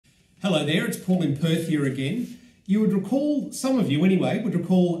Hello there, it's Paul in Perth here again. You would recall, some of you anyway, would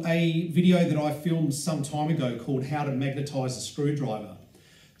recall a video that I filmed some time ago called How to Magnetize a Screwdriver.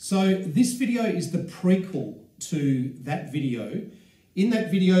 So this video is the prequel to that video. In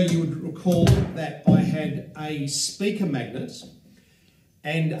that video you would recall that I had a speaker magnet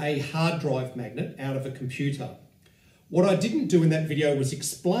and a hard drive magnet out of a computer. What I didn't do in that video was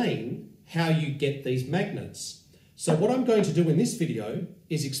explain how you get these magnets. So what I'm going to do in this video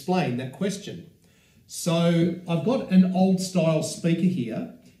is explain that question. So I've got an old style speaker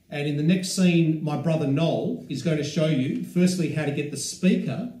here, and in the next scene my brother Noel is going to show you firstly how to get the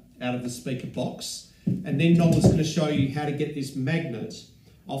speaker out of the speaker box, and then Noel is going to show you how to get this magnet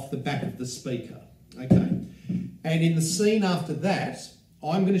off the back of the speaker. Okay? And in the scene after that,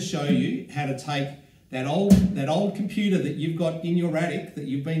 I'm going to show you how to take that old computer that you've got in your attic that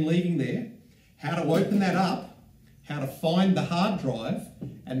you've been leaving there, how to open that up, how to find the hard drive,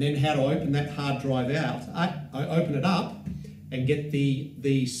 and then how to open that hard drive out, open it up and get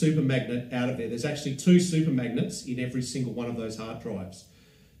the super magnet out of there. There's actually 2 super magnets in every single one of those hard drives.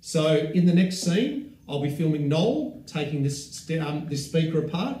 So in the next scene, I'll be filming Noel taking this speaker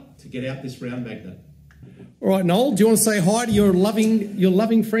apart to get out this round magnet. All right, Noel, do you want to say hi to your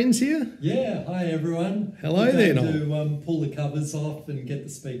loving friends here? Yeah, hi everyone. Hello there, Noel. To pull the covers off and get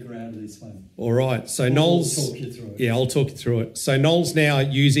the speaker out of this one. All right, so Noel's... I'll talk you through it. Yeah, I'll talk you through it. So Noel's now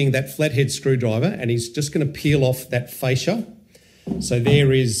using that flathead screwdriver, and he's just going to peel off that fascia. So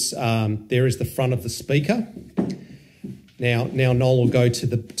there is the front of the speaker. Now Noel will go to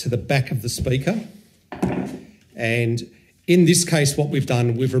the back of the speaker, and in this case, what we've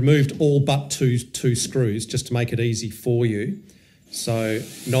done, we've removed all but two screws just to make it easy for you. So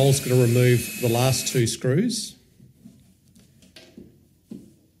Noel's going to remove the last 2 screws.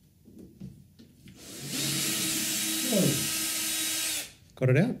 Oh. Got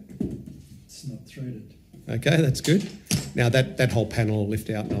it out? It's not threaded. Okay, that's good. Now that whole panel will lift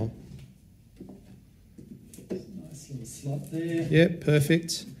out, Noel. Nice little slot there. Yeah,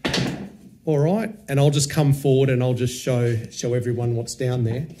 perfect. All right, and I'll just come forward and I'll just show everyone what's down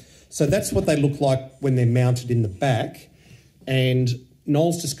there. So that's what they look like when they're mounted in the back. And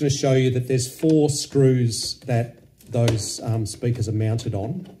Noel's just going to show you that there's 4 screws that those speakers are mounted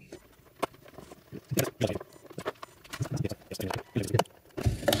on.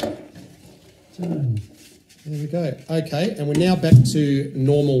 Done. There we go. Okay, and we're now back to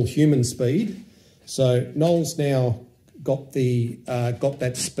normal human speed. So Noel's now got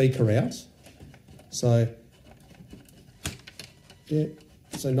that speaker out. So yeah,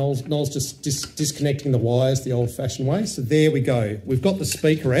 so Noel's just disconnecting the wires the old-fashioned way. So there we go. We've got the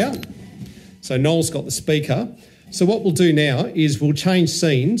speaker out. So Noel's got the speaker. So what we'll do now is we'll change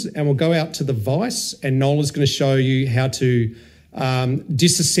scenes and we'll go out to the vise, and Noel is going to show you how to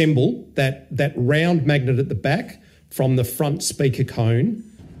disassemble that round magnet at the back from the front speaker cone.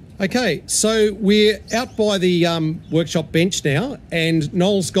 Okay, so we're out by the workshop bench now, and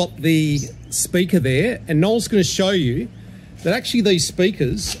Noel's got the speaker there, and Noel's going to show you that actually these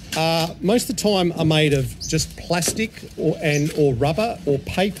speakers are most of the time are made of just plastic or rubber or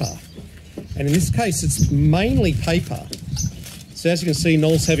paper, and in this case it's mainly paper. So as you can see,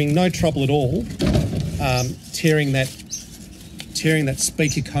 Noel's having no trouble at all tearing that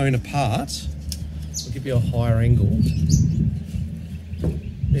speaker cone apart. I'll give you a higher angle.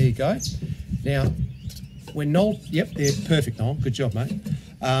 There you go. Now, when Noel... Yep, there, perfect, Noel. Good job, mate.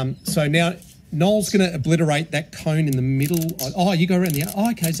 So now Noel's going to obliterate that cone in the middle. Oh, you go around the... Oh,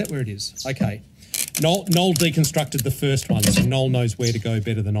 okay, is that where it is? Okay. Noel deconstructed the first one, so Noel knows where to go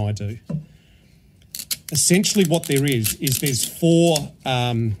better than I do. Essentially what there is there's 4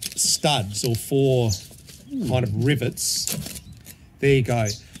 studs or 4 kind of rivets. There you go.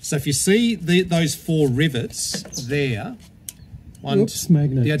 So if you see those 4 rivets there... Oops,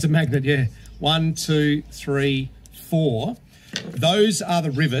 magnet. Yeah, it's a magnet, yeah. 1, 2, 3, 4. Those are the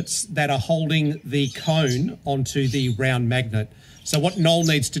rivets that are holding the cone onto the round magnet. So what Noel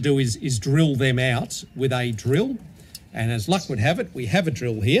needs to do is drill them out with a drill. And as luck would have it, we have a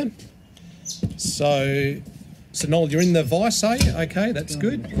drill here. So Noel, you're in the vise, are you? Okay, that's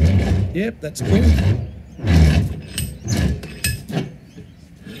good. Yep, that's good.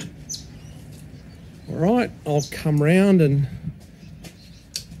 All right, I'll come round and...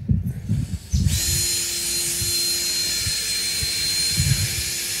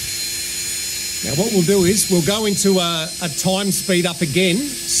 Now what we'll do is we'll go into a time speed up again.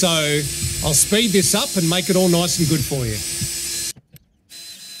 So I'll speed this up and make it all nice and good for you.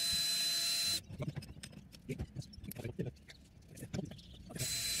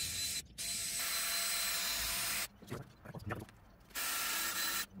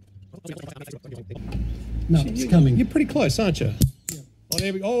 No, it's coming. You're pretty close, aren't you? Yeah. Oh,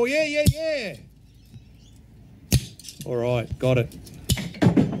 there we go. Oh, yeah. All right, got it.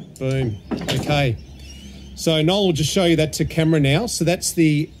 Boom. Okay. So Noel will just show you that to camera now. So that's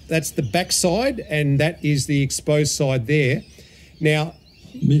the back side, and that is the exposed side there. Now,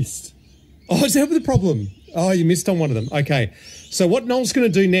 Missed. oh, is that the problem? Oh, you missed on one of them. Okay. So what Noel's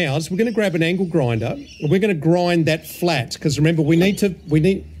going to do now is we're going to grab an angle grinder and we're going to grind that flat, because remember we're going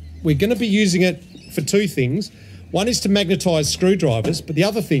to be using it for two things. One is to magnetize screwdrivers, but the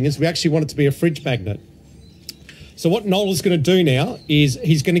other thing is we actually want it to be a fridge magnet. So what Noel is going to do now is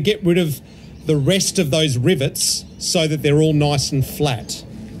he's going to get rid of the rest of those rivets so that they're all nice and flat.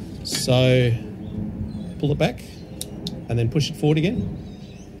 So pull it back and then push it forward again.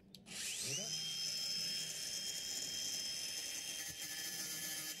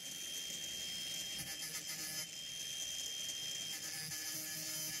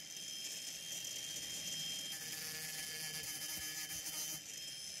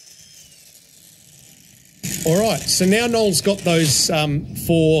 All right, so now Noel's got those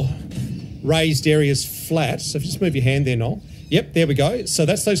 4 raised areas flat. So if you just move your hand there, Noel. Yep, there we go. So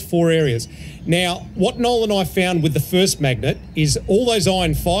that's those 4 areas. Now, what Noel and I found with the first magnet is all those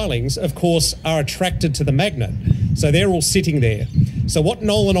iron filings, of course, are attracted to the magnet. So they're all sitting there. So what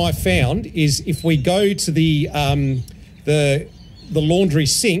Noel and I found is if we go to the laundry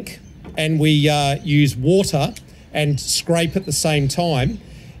sink and we use water and scrape at the same time,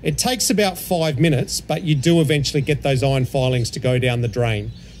 it takes about 5 minutes, but you do eventually get those iron filings to go down the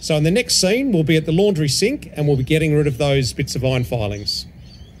drain. So in the next scene, we'll be at the laundry sink and we'll be getting rid of those bits of iron filings.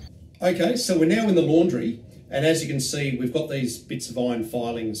 Okay, so we're now in the laundry, and as you can see, we've got these bits of iron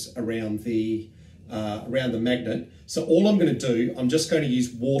filings around the magnet. So all I'm going to do, I'm just going to use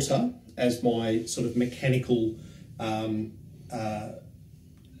water as my sort of mechanical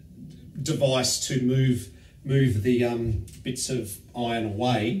device to move the bits of iron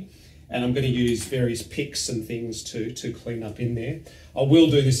away, and I'm going to use various picks and things to clean up in there. I will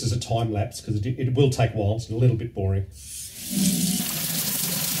do this as a time lapse because it will take a while. It's a little bit boring.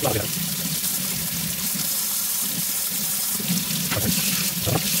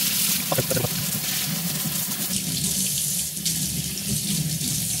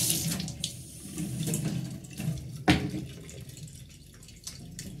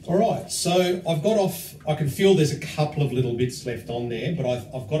 All right, so I've got off, I can feel there's a couple of little bits left on there, but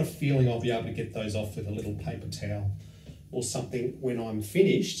I've got a feeling I'll be able to get those off with a little paper towel or something when I'm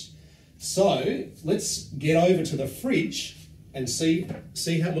finished. So let's get over to the fridge and see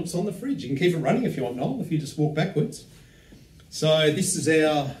how it looks on the fridge. You can keep it running if you want, Noel, if you just walk backwards. So this is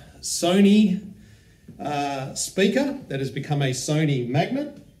our Sony speaker that has become a Sony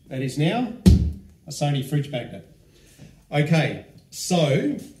magnet. That is now a Sony fridge magnet. Okay,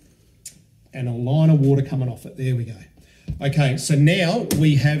 so, and a line of water coming off it. There we go. Okay, so now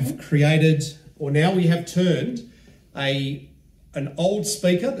we have created, or now we have turned an old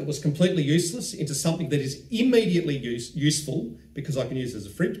speaker that was completely useless into something that is immediately useful because I can use it as a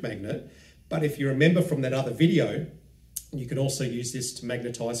fridge magnet. But if you remember from that other video, you can also use this to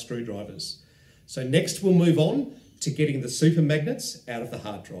magnetize screwdrivers. So next we'll move on to getting the super magnets out of the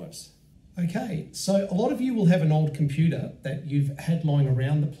hard drives. Okay, so a lot of you will have an old computer that you've had lying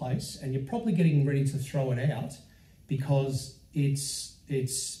around the place and you're probably getting ready to throw it out because it's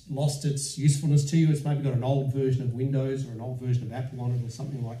lost its usefulness to you. It's maybe got an old version of Windows or an old version of Apple on it or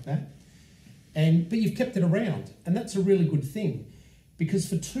something like that. But you've kept it around, and that's a really good thing because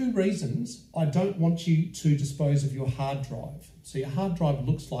for 2 reasons, I don't want you to dispose of your hard drive. So your hard drive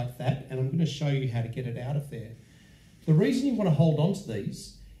looks like that, and I'm going to show you how to get it out of there. The reason you want to hold on to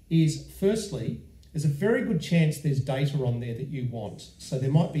these is, firstly, there's a very good chance there's data on there that you want. So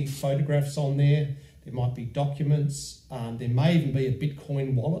there might be photographs on there, there might be documents, there may even be a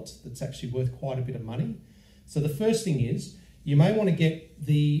Bitcoin wallet that's actually worth quite a bit of money. So the first thing is, you may want to get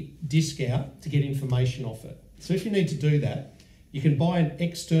the disk out to get information off it. So if you need to do that, you can buy an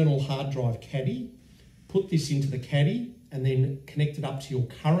external hard drive caddy, put this into the caddy, and then connect it up to your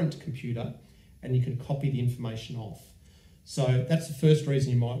current computer, and you can copy the information off. So that's the first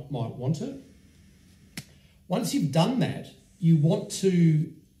reason you might want it. Once you've done that, you want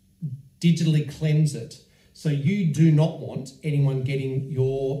to digitally cleanse it. So you do not want anyone getting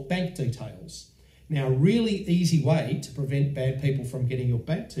your bank details. Now, a really easy way to prevent bad people from getting your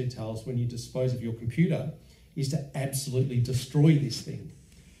bank details when you dispose of your computer is to absolutely destroy this thing.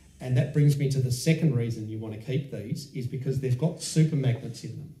 And that brings me to the second reason you want to keep these is because they've got super magnets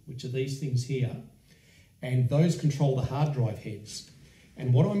in them, which are these things here. And those control the hard drive heads.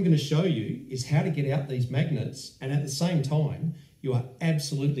 And what I'm going to show you is how to get out these magnets, and at the same time, you are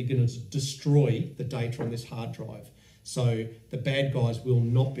absolutely going to destroy the data on this hard drive. So the bad guys will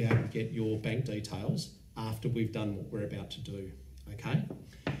not be able to get your bank details after we've done what we're about to do, okay?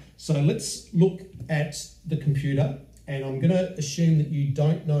 So let's look at the computer, and I'm going to assume that you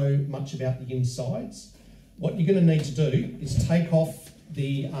don't know much about the insides. What you're going to need to do is take off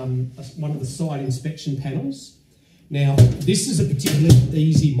the one of the side inspection panels. Now, this is a particularly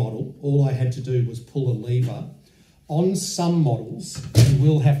easy model. All I had to do was pull a lever. On some models, you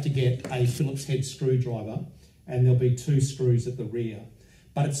will have to get a Phillips head screwdriver, and there'll be 2 screws at the rear.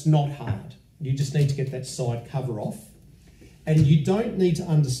 But it's not hard. You just need to get that side cover off. And you don't need to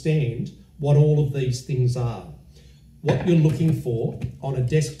understand what all of these things are. What you're looking for on a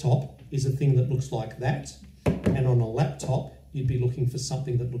desktop is a thing that looks like that. And on a laptop, you'd be looking for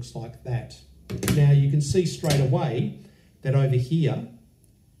something that looks like that. Now, you can see straight away that over here,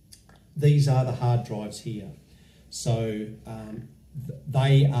 these are the hard drives here. So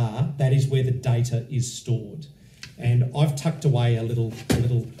that is where the data is stored. And I've tucked away a little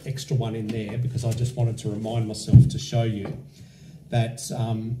extra one in there because I just wanted to remind myself to show you that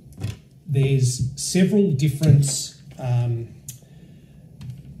there's several different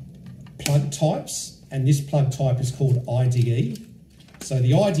plug types, and this plug type is called IDE. So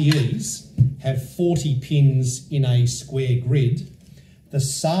the IDEs have 40 pins in a square grid. The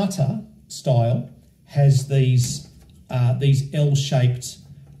SATA style has these L-shaped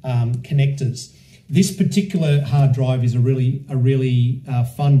connectors. This particular hard drive is a really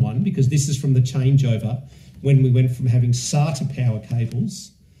fun one because this is from the changeover when we went from having SATA power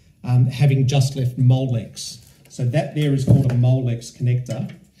cables having just left Molex. So that there is called a Molex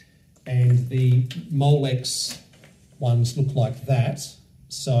connector, and the Molex ones look like that.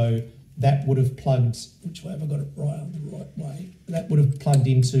 So that would have plugged, which way have I got it right on the right way? That would have plugged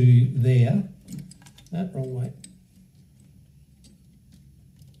into there. No, wrong way.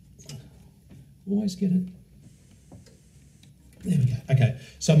 Always get it. There we go. Okay,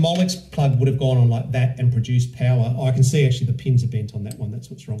 so Molex plug would have gone on like that and produced power. Oh, I can see actually the pins are bent on that one. That's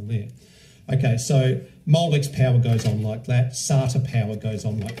what's wrong there. Okay, so Molex power goes on like that. SATA power goes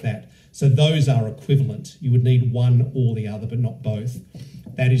on like that. So those are equivalent. You would need one or the other, but not both.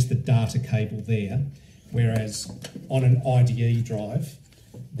 That is the data cable there. Whereas on an IDE drive,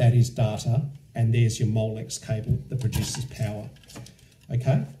 that is data, and there's your Molex cable that produces power.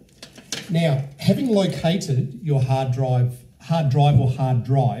 Okay? Now, having located your hard drive or hard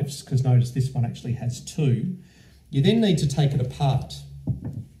drives, because notice this one actually has 2, you then need to take it apart.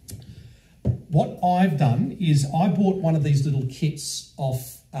 What I've done is I bought one of these little kits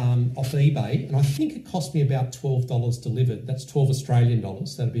off eBay, and I think it cost me about $12 delivered. That's 12 Australian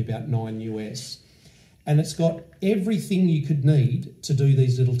dollars. That'd be about 9 US. And it's got everything you could need to do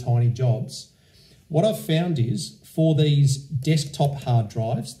these little tiny jobs. What I've found is for these desktop hard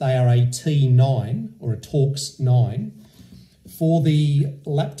drives, they are a T9 or a Torx 9. For the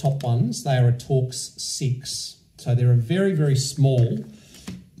laptop ones, they are a Torx 6. So they're a very, very small,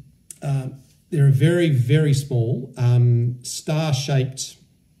 star-shaped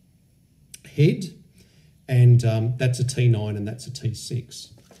head, and that's a T9 and that's a T6.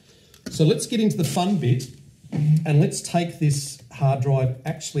 So let's get into the fun bit, and let's take this hard drive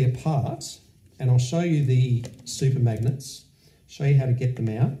actually apart, and I'll show you the super magnets, show you how to get them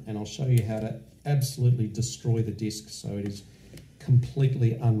out, and I'll show you how to absolutely destroy the disk so it is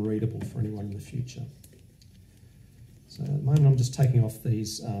completely unreadable for anyone in the future. So at the moment I'm just taking off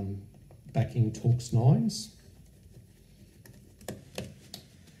these backing Torx 9s.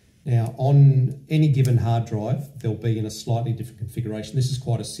 Now on any given hard drive they'll be in a slightly different configuration. This is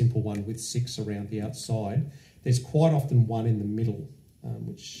quite a simple one with 6 around the outside. There's quite often one in the middle,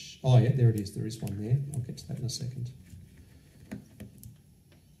 oh yeah, there it is, there is one there. I'll get to that in a second.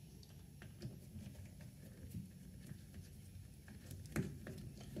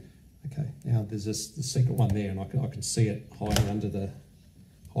 Okay, now there's the second one there, and I can see it hiding under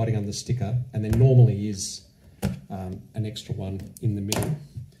the sticker, and there normally is an extra one in the middle.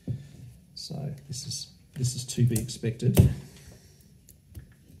 So this is to be expected.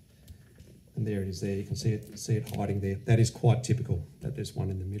 And there it is there, you can see it hiding there. That is quite typical, that there's one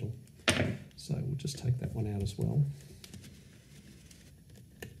in the middle. So we'll just take that one out as well.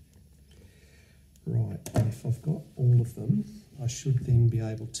 Right, and if I've got all of them, I should then be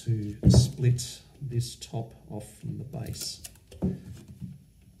able to split this top off from the base.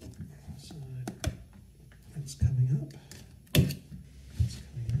 So that's coming up.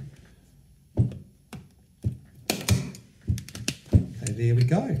 Okay, there we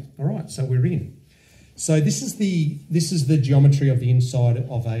go. All right, so we're in. So this is the geometry of the inside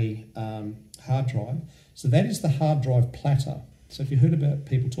of a hard drive. So that is the hard drive platter. So if you heard about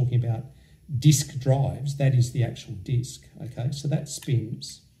people talking about disk drives, that is the actual disk, okay? So that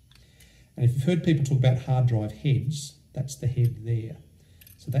spins. And if you've heard people talk about hard drive heads, that's the head there.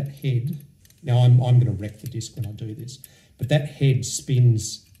 So that head, now I'm going to wreck the disk when I do this, but that head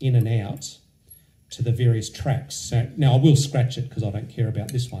spins in and out to the various tracks. So now I will scratch it because I don't care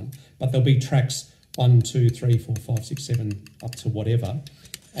about this one, but there'll be tracks 1, 2, 3, 4, 5, 6, 7, up to whatever.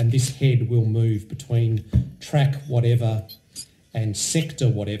 And this head will move between track whatever and sector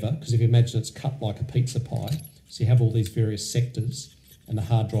whatever, because if you imagine it's cut like a pizza pie, so you have all these various sectors and the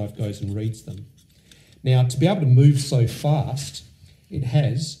hard drive goes and reads them. Now, to be able to move so fast, it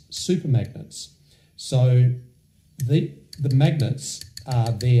has supermagnets. So the magnets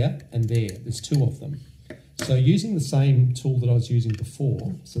are there and there. There's 2 of them. So using the same tool that I was using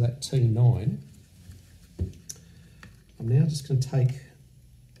before, so that T9, I'm now just going to take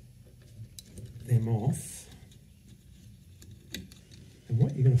them off. And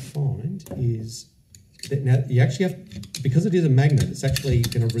what you're going to find is that now you actually have, because it is a magnet, it's actually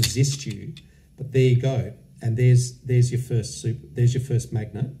going to resist you. But there you go, and there's your first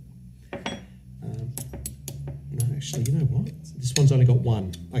magnet. No, actually, you know what? This one's only got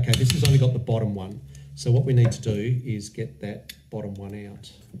 1. Okay, this has only got the bottom one. So what we need to do is get that bottom one out.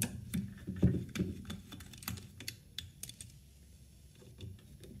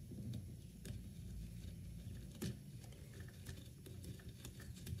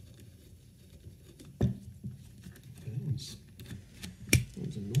 That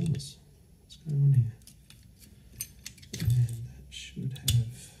one's enormous. What's going on here? And that should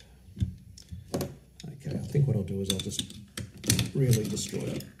have... Okay, I think what I'll do is I'll just really destroy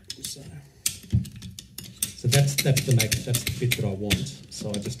it. So that's the magnet, that's the bit that I want. So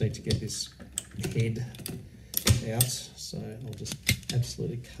I just need to get this head out. So I'll just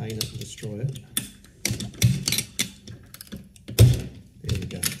absolutely cane it and destroy it. There we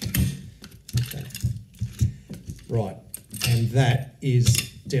go. Okay. Right, and that is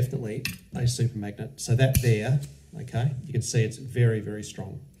definitely a super magnet. So that there, okay, you can see it's very, very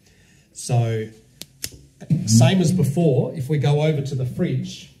strong. So same as before, if we go over to the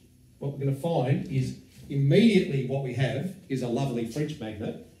fridge, what we're going to find is immediately what we have is a lovely fridge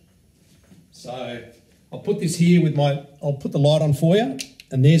magnet. So I'll put this here with I'll put the light on for you,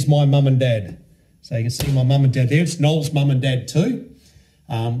 and there's my mum and dad. So you can see my mum and dad there. It's Noel's mum and dad too,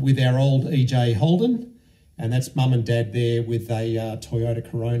 with our old EJ Holden, and that's mum and dad there with a Toyota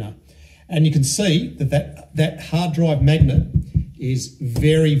Corona. And you can see that hard drive magnet is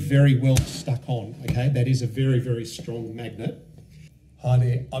very, very well stuck on, okay? That is a very, very strong magnet. Hi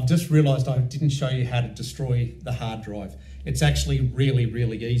there, I've just realised I didn't show you how to destroy the hard drive. It's actually really,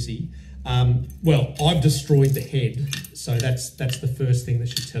 really easy. Well, I've destroyed the head, so that's the first thing that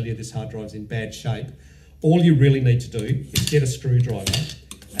should tell you this hard drive's in bad shape. All you really need to do is get a screwdriver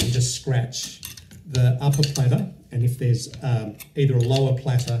and just scratch the upper platter, and if there's either a lower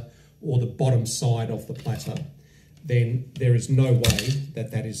platter or the bottom side of the platter, then there is no way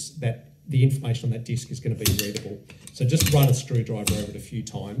that the information on that disk is going to be readable. So just run a screwdriver over it a few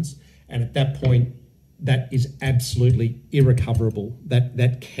times, and at that point, that is absolutely irrecoverable.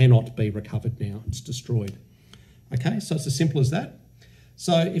 That cannot be recovered now. It's destroyed. Okay, so it's as simple as that.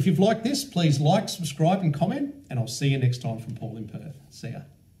 So if you've liked this, please like, subscribe and comment, and I'll see you next time from Paul in Perth. See ya.